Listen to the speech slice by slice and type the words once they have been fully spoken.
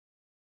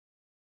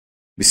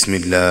بسم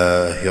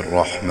الله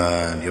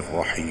الرحمن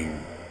الرحيم.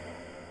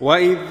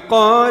 وإذ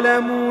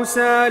قال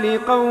موسى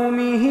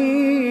لقومه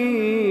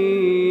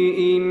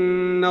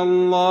إن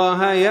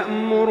الله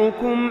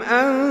يأمركم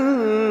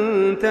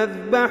أن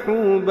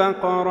تذبحوا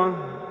بقرة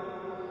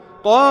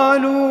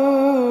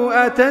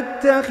قالوا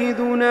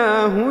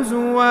أتتخذنا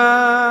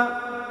هزوا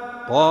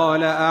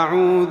قال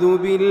أعوذ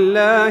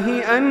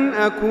بالله أن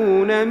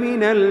أكون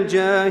من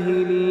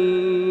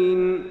الجاهلين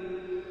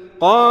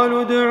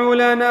قالوا ادع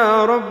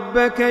لنا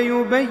ربك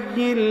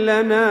يبين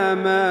لنا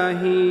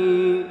ما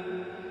هي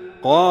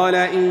قال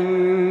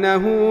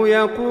إنه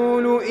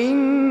يقول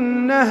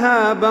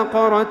إنها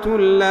بقرة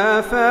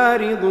لا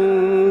فارض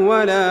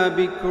ولا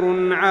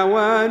بكر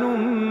عوان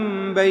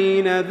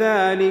بين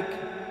ذلك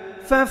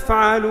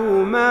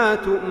فافعلوا ما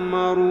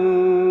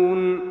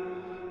تؤمرون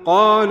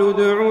قالوا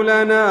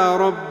ادع لنا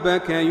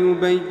ربك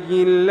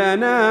يبين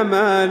لنا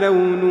ما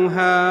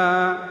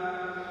لونها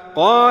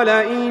قال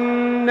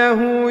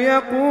إنه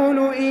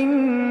يقول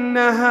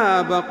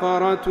إنها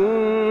بقرة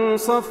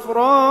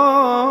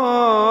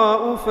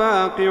صفراء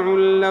فاقع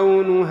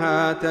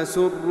لونها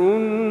تسر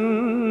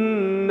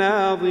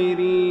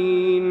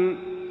الناظرين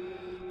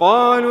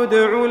قالوا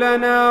ادع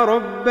لنا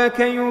ربك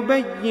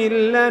يبين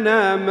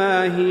لنا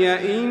ما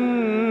هي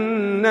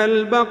إن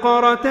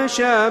البقرة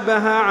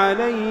شابه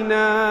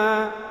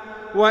علينا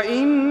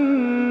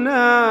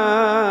وإنا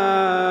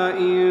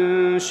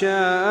إن شاء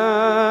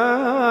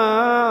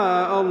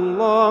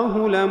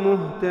الله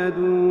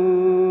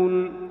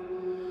لمهتدون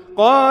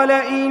قال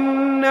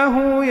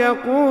إنه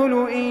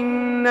يقول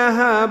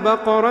إنها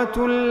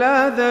بقرة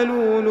لا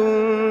ذلول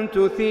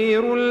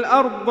تثير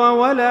الأرض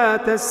ولا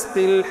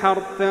تسقي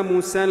الحرث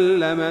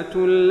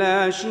مسلمة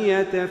لا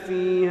شية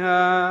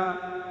فيها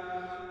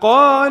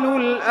قالوا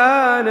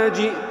الآن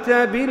جئت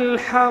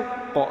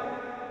بالحق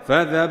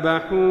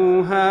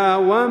فذبحوها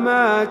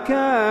وما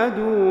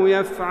كادوا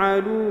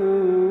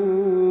يفعلون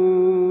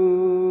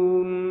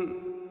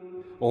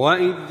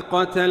وإذ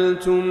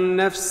قتلتم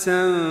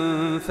نفسا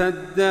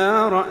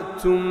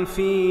فادارأتم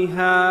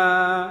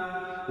فيها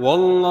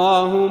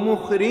والله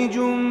مخرج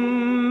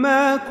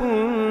ما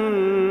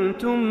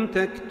كنتم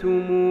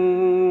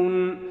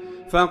تكتمون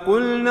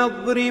فقلنا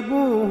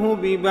اضربوه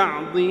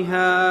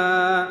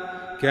ببعضها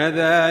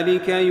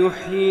كذلك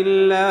يحيي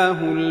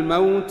الله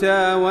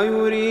الموتى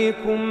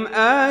ويريكم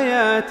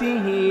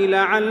آياته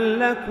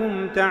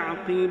لعلكم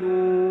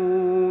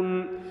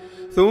تعقلون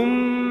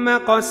ثم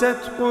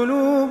قست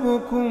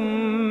قلوبكم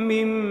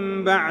من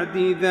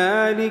بعد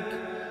ذلك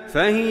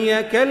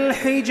فهي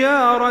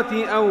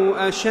كالحجارة أو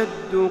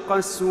أشد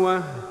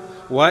قسوة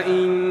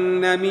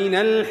وإن من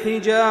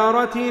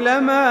الحجارة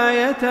لما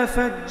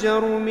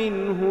يتفجر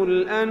منه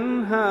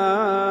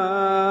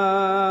الأنهار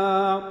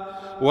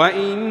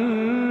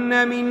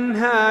وإن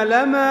منها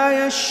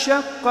لما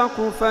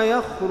يشقق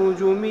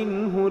فيخرج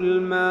منه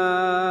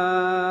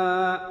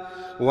الماء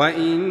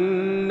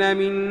وإن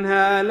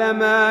منها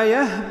لما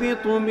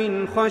يهبط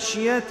من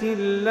خشية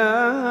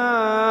الله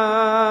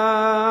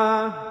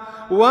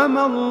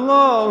وما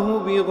الله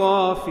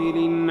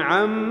بغافل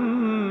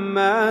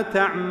عما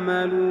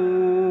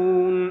تعملون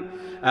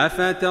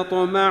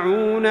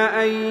أفتطمعون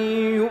أن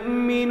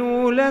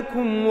يؤمنوا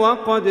لكم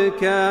وقد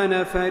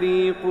كان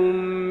فريق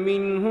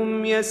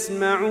منهم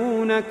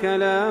يسمعون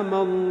كلام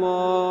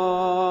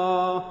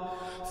الله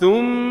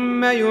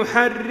ثم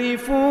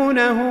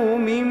يحرفونه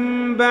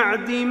من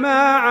بعد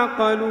ما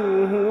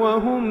عقلوه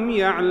وهم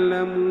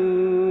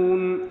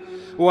يعلمون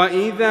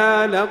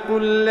وإذا لقوا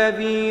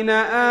الذين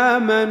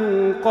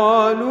آمنوا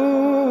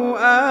قالوا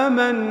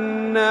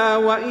آمنا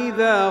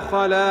وإذا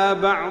خلا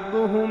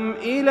بعضهم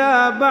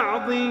إلى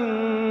بعض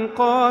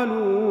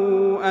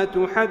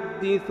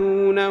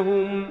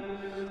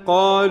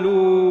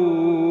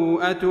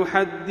قالوا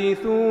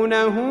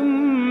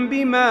أتحدثونهم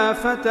بما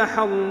فتح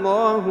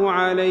الله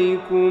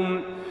عليكم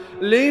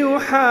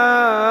ليحاجوكم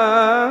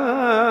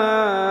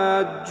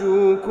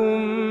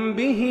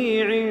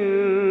به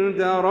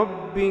عند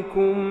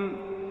ربكم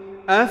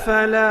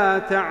أفلا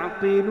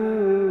تعقلون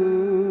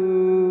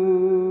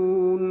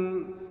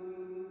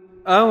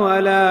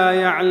أولا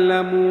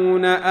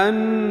يعلمون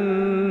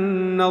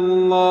أن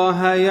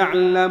الله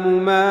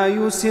يعلم ما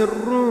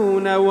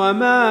يسرون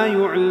وما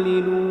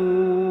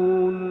يعلنون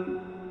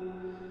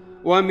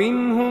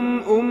ومنهم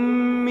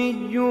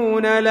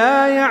أميون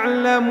لا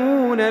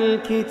يعلمون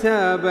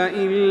الكتاب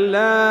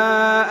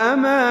إلا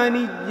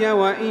أماني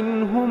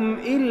وإن هم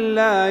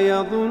إلا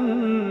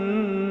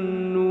يظنون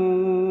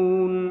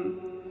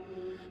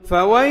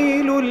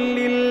فويل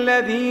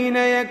للذين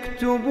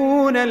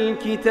يكتبون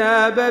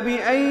الكتاب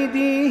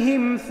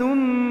بأيديهم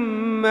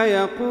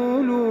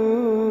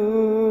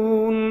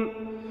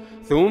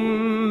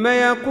ثم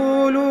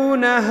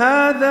يقولون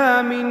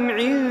هذا من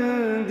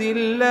عند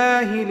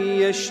الله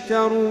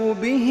ليشتروا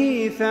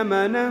به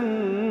ثمنا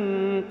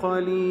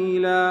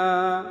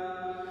قليلا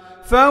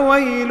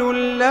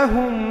فويل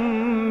لهم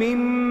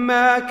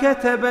مما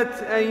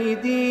كتبت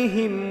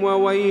أيديهم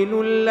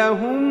وويل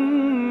لهم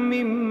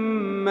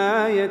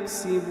مما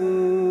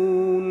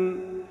يكسبون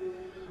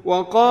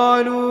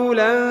وقالوا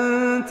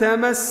لن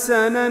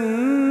تمسنا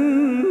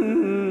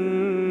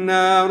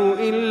النار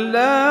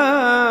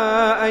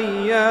إلا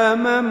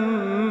أياما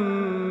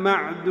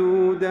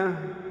معدودة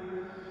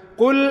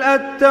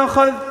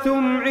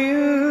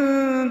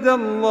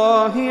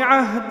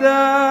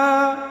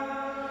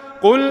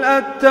قل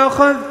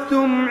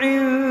أتخذتم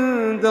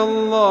عند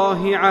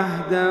الله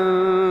عهدا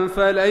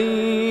فلن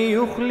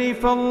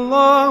يخلف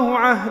الله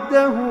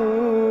عهده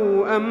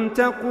أم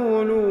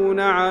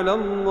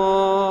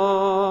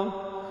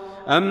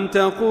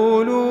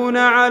تقولون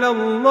على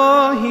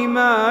الله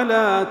ما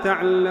لا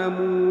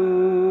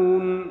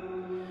تعلمون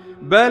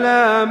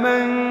بلى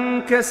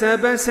من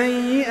كسب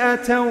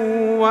سيئة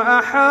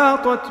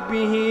وأحاطت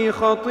به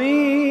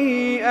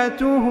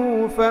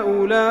خطيئته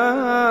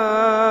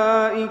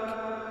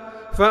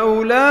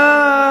فأولئك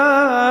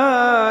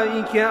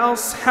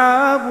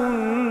أصحاب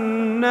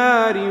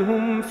النار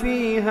هم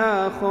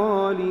فيها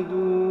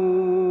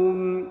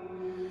خالدون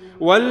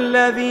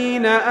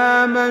والذين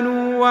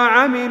آمنوا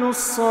وعملوا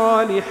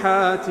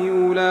الصالحات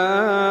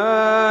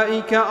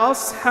أولئك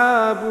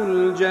أصحاب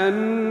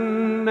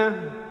الجنة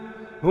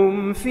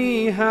هم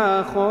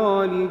فيها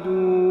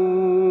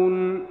خالدون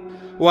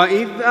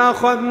وإذ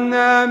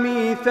أخذنا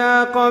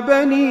ميثاق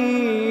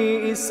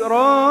بني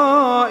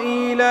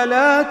إسرائيل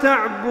لا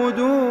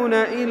تعبدون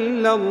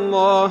إلا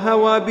الله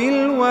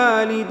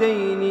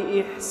وبالوالدين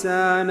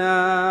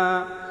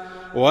إحسانا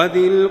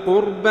وذي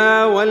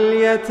القربى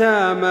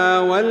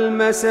واليتامى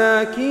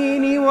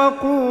والمساكين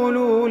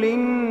وقولوا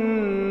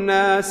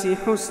للناس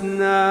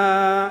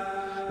حسنا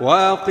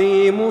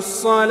وأقيموا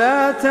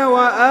الصلاة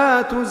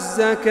وآتوا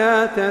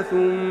الزكاة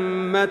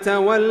ثم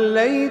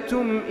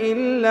توليتم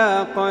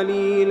إلا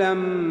قليلا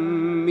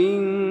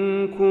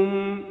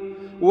منكم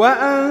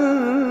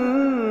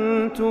وأنتم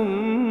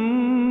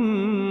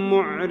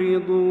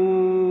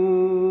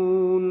معرضون